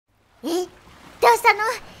Dosa no,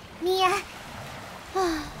 Nia.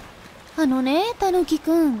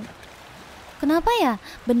 Tanuki-kun. Kenapa ya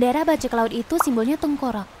bendera bajak laut itu simbolnya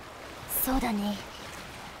tengkorak? So da ne.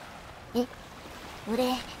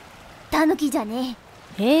 Ure, tanuki jane.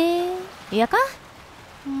 Iya kah?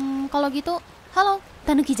 Kalau gitu, halo,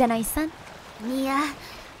 tanuki janai-san. Nia,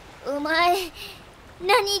 omae,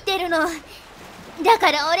 nani itteru no?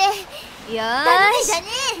 Dakara ore, tanuki Yosh,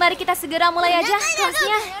 jane. mari kita segera mulai aja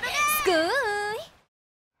kelasnya. Skuy.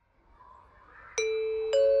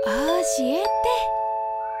 Oshiete.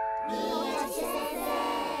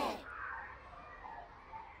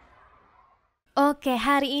 Oke,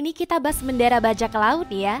 hari ini kita bahas bendera bajak laut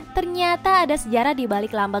ya. Ternyata ada sejarah di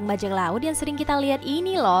balik lambang bajak laut yang sering kita lihat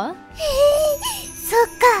ini loh.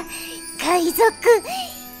 Soka, kaizoku.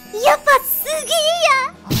 Yappa sugee ya.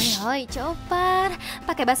 Hoi, Chopper,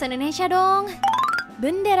 pakai bahasa Indonesia dong.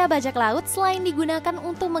 Bendera bajak laut selain digunakan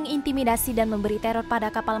untuk mengintimidasi dan memberi teror pada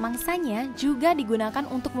kapal mangsanya, juga digunakan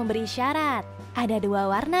untuk memberi isyarat. Ada dua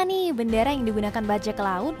warna nih bendera yang digunakan bajak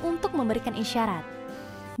laut untuk memberikan isyarat.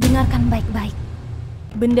 Dengarkan baik-baik.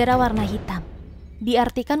 Bendera warna hitam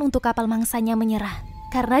diartikan untuk kapal mangsanya menyerah.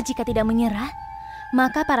 Karena jika tidak menyerah,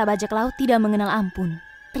 maka para bajak laut tidak mengenal ampun.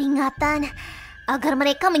 Peringatan agar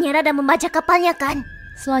mereka menyerah dan membajak kapalnya kan?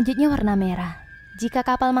 Selanjutnya warna merah. Jika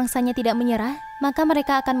kapal mangsanya tidak menyerah, maka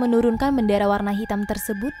mereka akan menurunkan bendera warna hitam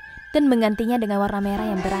tersebut dan menggantinya dengan warna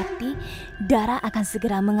merah yang berarti darah akan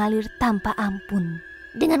segera mengalir tanpa ampun.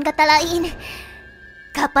 Dengan kata lain,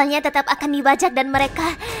 kapalnya tetap akan dibajak dan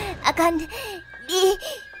mereka akan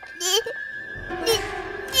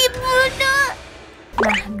dibunuh.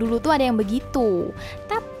 Nah, dulu tuh ada yang begitu.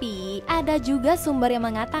 Tapi ada juga sumber yang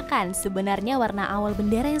mengatakan sebenarnya warna awal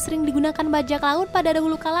bendera yang sering digunakan bajak laut pada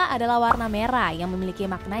dahulu kala adalah warna merah yang memiliki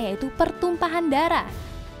makna yaitu pertumpahan darah.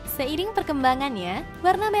 Seiring perkembangannya,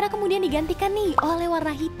 warna merah kemudian digantikan nih oleh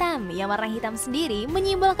warna hitam. Yang warna hitam sendiri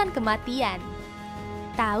menyimbolkan kematian.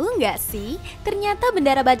 Tahu nggak sih, ternyata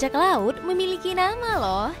bendera bajak laut memiliki nama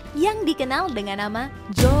loh, yang dikenal dengan nama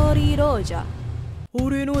Jolly Roger.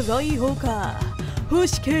 Ore no zaihou ka,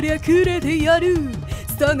 hoshikeria kurete yaru,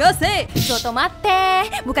 sagase,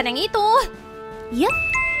 sotomate, bukan yang itu. Yap,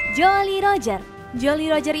 Jolly Roger.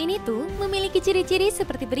 Jolly Roger ini tuh memiliki ciri-ciri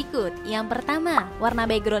seperti berikut. Yang pertama, warna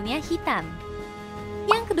backgroundnya hitam.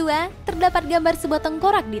 Yang kedua, terdapat gambar sebuah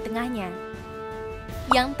tengkorak di tengahnya.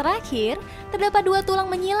 Yang terakhir, terdapat dua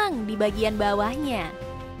tulang menyilang di bagian bawahnya.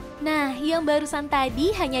 Nah, yang barusan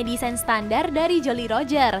tadi hanya desain standar dari Jolly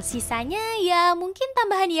Roger. Sisanya ya mungkin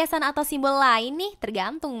tambahan hiasan atau simbol lain nih,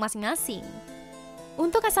 tergantung masing-masing.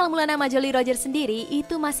 Untuk asal mula nama Jolly Roger sendiri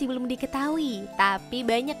itu masih belum diketahui. Tapi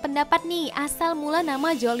banyak pendapat nih asal mula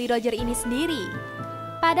nama Jolly Roger ini sendiri.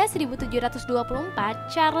 Pada 1724,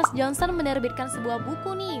 Charles Johnson menerbitkan sebuah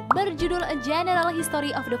buku nih berjudul A General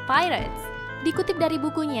History of the Pirates. Dikutip dari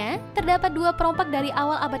bukunya, terdapat dua perompak dari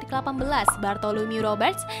awal abad ke-18, Bartholomew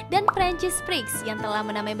Roberts dan Francis Spriggs yang telah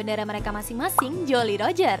menamai bendera mereka masing-masing Jolly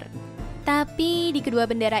Roger. Tapi di kedua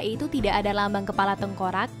bendera itu tidak ada lambang kepala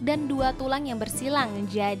tengkorak dan dua tulang yang bersilang.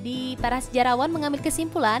 Jadi para sejarawan mengambil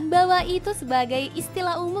kesimpulan bahwa itu sebagai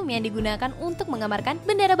istilah umum yang digunakan untuk menggambarkan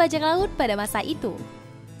bendera bajak laut pada masa itu.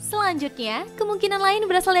 Selanjutnya, kemungkinan lain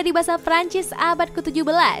berasal dari bahasa Prancis abad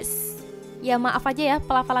ke-17. Ya maaf aja ya,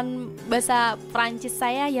 pelafalan bahasa Prancis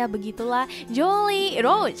saya ya begitulah. Jolly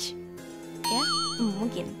Roger ya,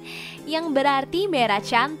 mungkin yang berarti merah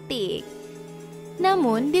cantik.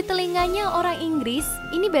 Namun di telinganya orang Inggris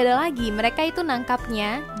ini beda lagi, mereka itu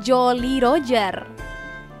nangkapnya Jolly Roger.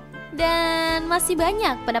 Dan masih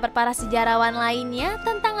banyak pendapat para sejarawan lainnya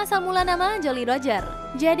tentang asal mula nama Jolly Roger.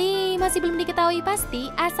 Jadi masih belum diketahui pasti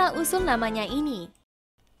asal usul namanya ini.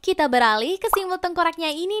 Kita beralih ke simbol tengkoraknya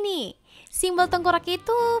ini nih. Simbol tengkorak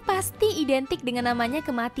itu pasti identik dengan namanya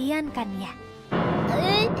kematian kan ya?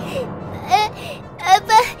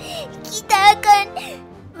 Apa kita akan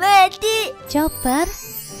mati? Chopper,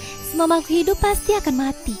 semua makhluk hidup pasti akan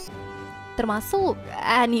mati. Termasuk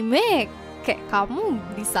anime. Kayak kamu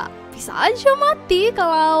bisa aja mati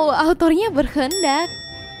kalau autornya berkehendak.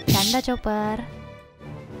 Canda Chopper.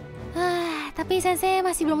 Tapi Sensei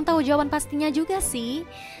masih belum tahu jawaban pastinya juga sih.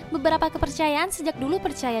 Beberapa kepercayaan sejak dulu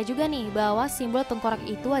percaya juga nih bahwa simbol tengkorak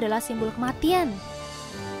itu adalah simbol kematian.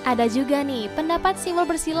 Ada juga nih pendapat simbol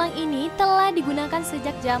bersilang ini telah digunakan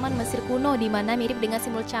sejak zaman Mesir kuno, di mana mirip dengan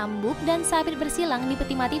simbol cambuk dan sabit bersilang di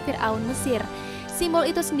peti mati Firaun Mesir. Simbol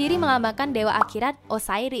itu sendiri melambangkan dewa akhirat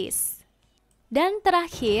Osiris. Dan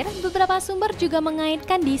terakhir, beberapa sumber juga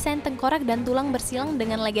mengaitkan desain tengkorak dan tulang bersilang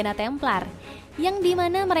dengan legenda Templar, yang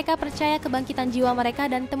dimana mereka percaya kebangkitan jiwa mereka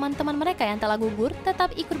dan teman-teman mereka yang telah gugur tetap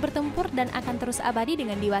ikut bertempur dan akan terus abadi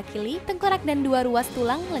dengan diwakili tengkorak dan dua ruas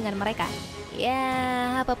tulang lengan mereka.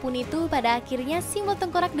 Ya, apapun itu, pada akhirnya simbol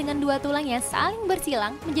tengkorak dengan dua tulang yang saling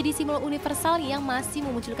bersilang menjadi simbol universal yang masih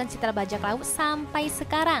memunculkan citra bajak laut sampai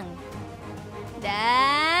sekarang.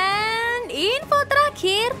 Dan info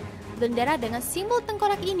terakhir, bendera dengan simbol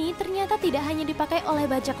tengkorak ini ternyata tidak hanya dipakai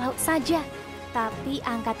oleh bajak laut saja, tapi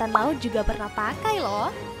angkatan laut juga pernah pakai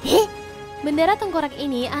loh. Bendera tengkorak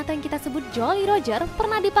ini atau yang kita sebut Jolly Roger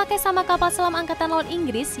pernah dipakai sama kapal selam angkatan laut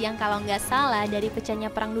Inggris yang kalau nggak salah dari pecahnya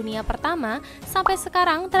Perang Dunia Pertama sampai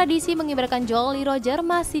sekarang tradisi mengibarkan Jolly Roger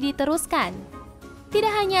masih diteruskan.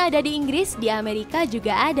 Tidak hanya ada di Inggris, di Amerika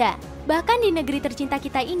juga ada. Bahkan di negeri tercinta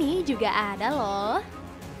kita ini juga ada loh.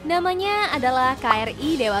 Namanya adalah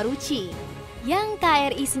KRI Dewa Ruci. Yang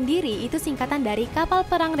KRI sendiri itu singkatan dari Kapal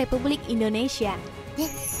Perang Republik Indonesia.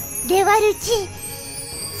 Dewa Ruci.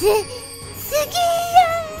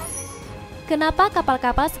 Sekian. Kenapa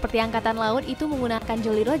kapal-kapal seperti angkatan laut itu menggunakan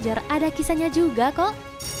Jolly Roger? Ada kisahnya juga kok.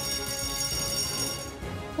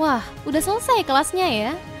 Wah, udah selesai kelasnya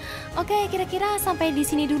ya. Oke, kira-kira sampai di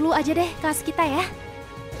sini dulu aja deh kelas kita ya.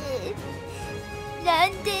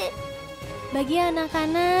 Nanti. Bagi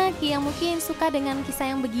anak-anak yang mungkin suka dengan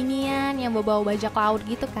kisah yang beginian, yang berbau bajak laut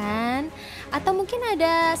gitu kan, atau mungkin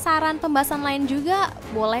ada saran pembahasan lain juga,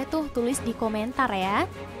 boleh tuh tulis di komentar ya.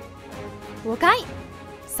 Oke,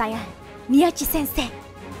 saya Niachi Sensei.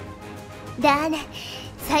 Dan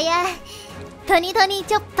saya Tony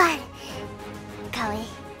Cepat. Kawe.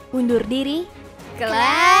 Undur diri.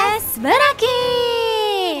 Kelas berakhir.